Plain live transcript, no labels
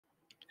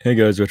Hey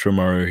guys, Retro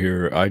Mario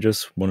here. I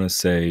just want to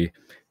say,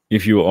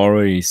 if you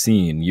already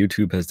seen,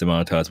 YouTube has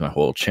demonetized my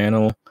whole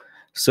channel,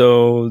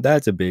 so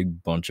that's a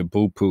big bunch of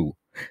poo-poo.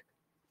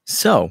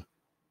 So,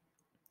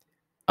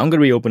 I'm going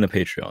to reopen a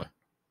Patreon,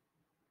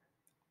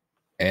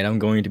 and I'm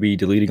going to be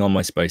deleting all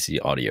my spicy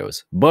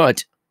audios,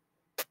 but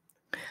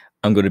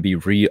I'm going to be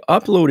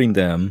re-uploading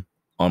them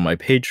on my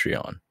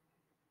Patreon.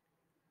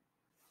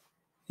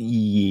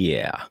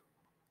 Yeah,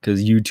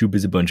 because YouTube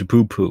is a bunch of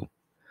poo-poo.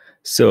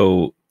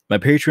 So, my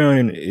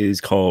Patreon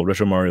is called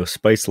Retro Mario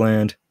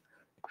Spiceland.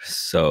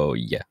 So,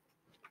 yeah.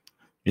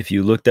 If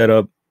you look that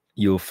up,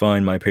 you'll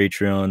find my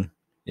Patreon.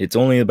 It's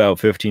only about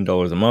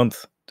 $15 a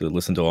month to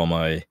listen to all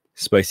my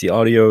spicy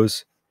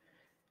audios.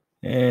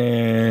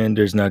 And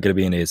there's not going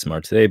to be an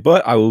ASMR today,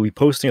 but I will be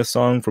posting a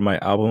song from my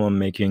album I'm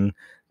making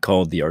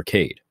called The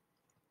Arcade.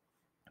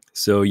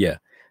 So, yeah.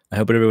 I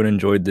hope everyone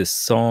enjoyed this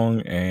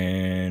song,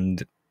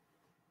 and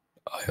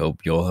I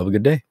hope you all have a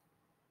good day.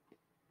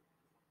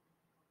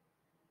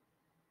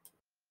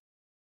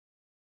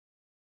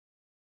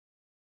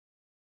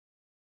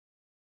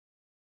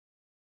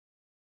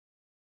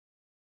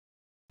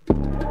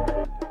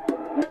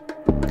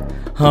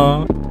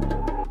 Huh?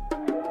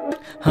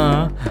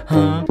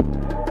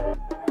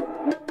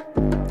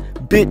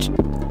 Bitch!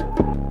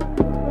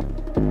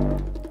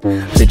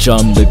 Bitch,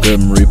 I'm the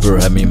Grim Reaper,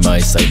 have me my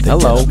sight again.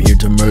 Hello. I'm here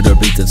to murder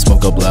beats and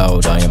smoke up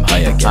loud, I am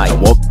high again. I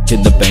walk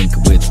in the bank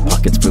with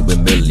pockets filled with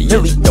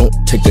millions. Don't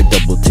take a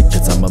double tick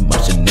cause I'm a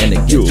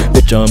shenanigans.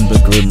 Bitch, I'm the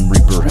Grim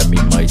Reaper, have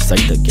me my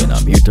sight again.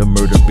 I'm here to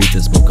murder beats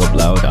and smoke up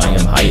loud, I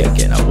am high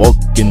again. I walk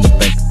in the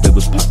bank filled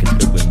with pockets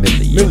filled with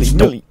millions.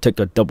 Don't take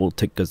a double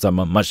tick cause I'm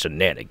a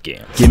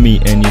shenanigans. Give me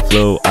any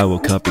flow, I will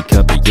copy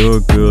your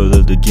girl.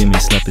 Love to give me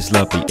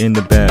sloppy in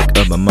the back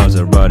of my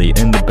Maserati,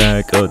 in the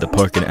back of the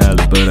parking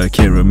alley. But I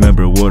can't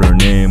remember what her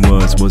name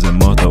was it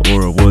Martha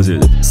or was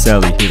it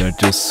Sally? Did I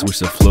just switch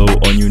the flow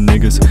on you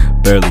niggas?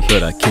 Barely,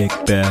 but I kick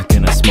back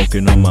and I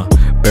smoking on my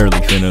barely.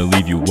 Finna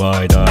leave you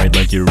wide-eyed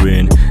like you're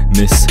in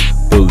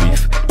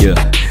misbelief.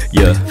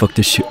 Yeah, fuck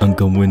this shit, I'm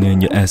going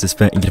in. Your ass is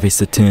fat and your face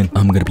a 10.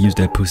 I'm gonna abuse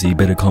that pussy,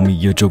 better call me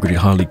your Joker,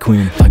 Harley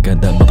Quinn. I got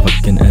that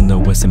motherfucking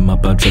NOS in my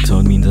butt truck, so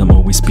it means I'm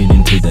always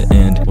speeding to the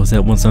end. Was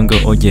that one song go?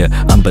 Oh yeah,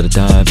 I'm better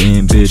dive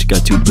in, bitch.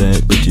 Got two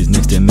black bitches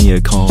next to me,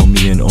 call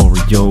me an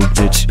Oreo,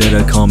 bitch.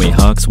 Better call me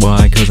Hawks,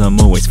 why? Cause I'm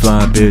always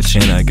fly, bitch.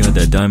 And I got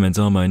that diamonds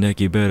on my neck,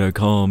 you better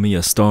call me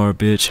a star,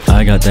 bitch.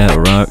 I got that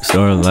rock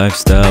star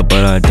lifestyle,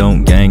 but I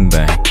don't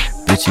gangbang.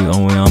 Bitch, you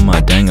only on my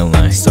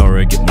dang-a-lang.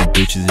 Sorry, I get more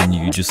bitches than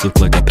you just look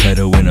like a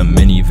pedo in a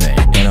minivan.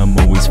 And I'm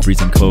always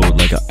freezing cold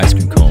like an ice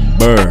cream cone.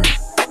 Brr,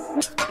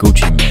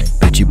 Gucci man,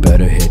 bitch, you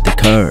better hit the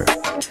curb.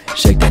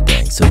 Shake that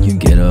thing so you can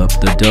get up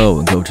the dough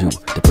and go to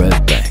the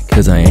bread bank.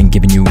 Cause I ain't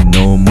giving you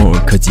no more,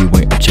 cause you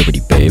ain't a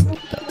chibbity babe.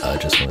 I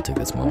just wanna take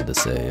this moment to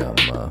say,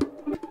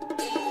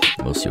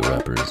 most of you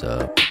rappers,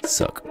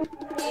 suck.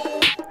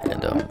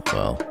 And,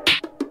 well,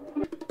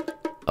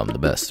 I'm the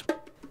best.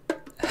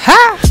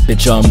 Ha!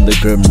 Bitch, I'm the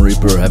Grim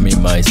Reaper, have me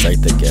my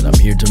sight again. I'm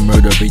here to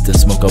murder beats and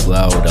smoke up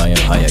loud, I am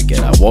high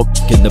again. I walk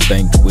in the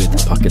bank with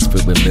pockets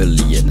filled with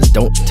millions.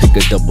 Don't take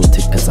a double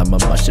tick cause I'm a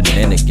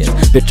shenanigans.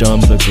 Bitch,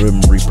 I'm the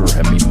Grim Reaper,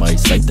 have me my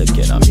sight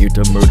again. I'm here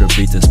to murder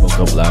beats and smoke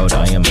up loud,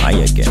 I am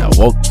high again. I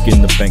walk in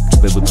the bank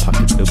filled with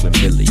pockets filled with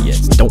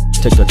millions. Don't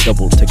take a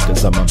double tick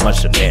cause I'm a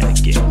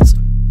shenanigans.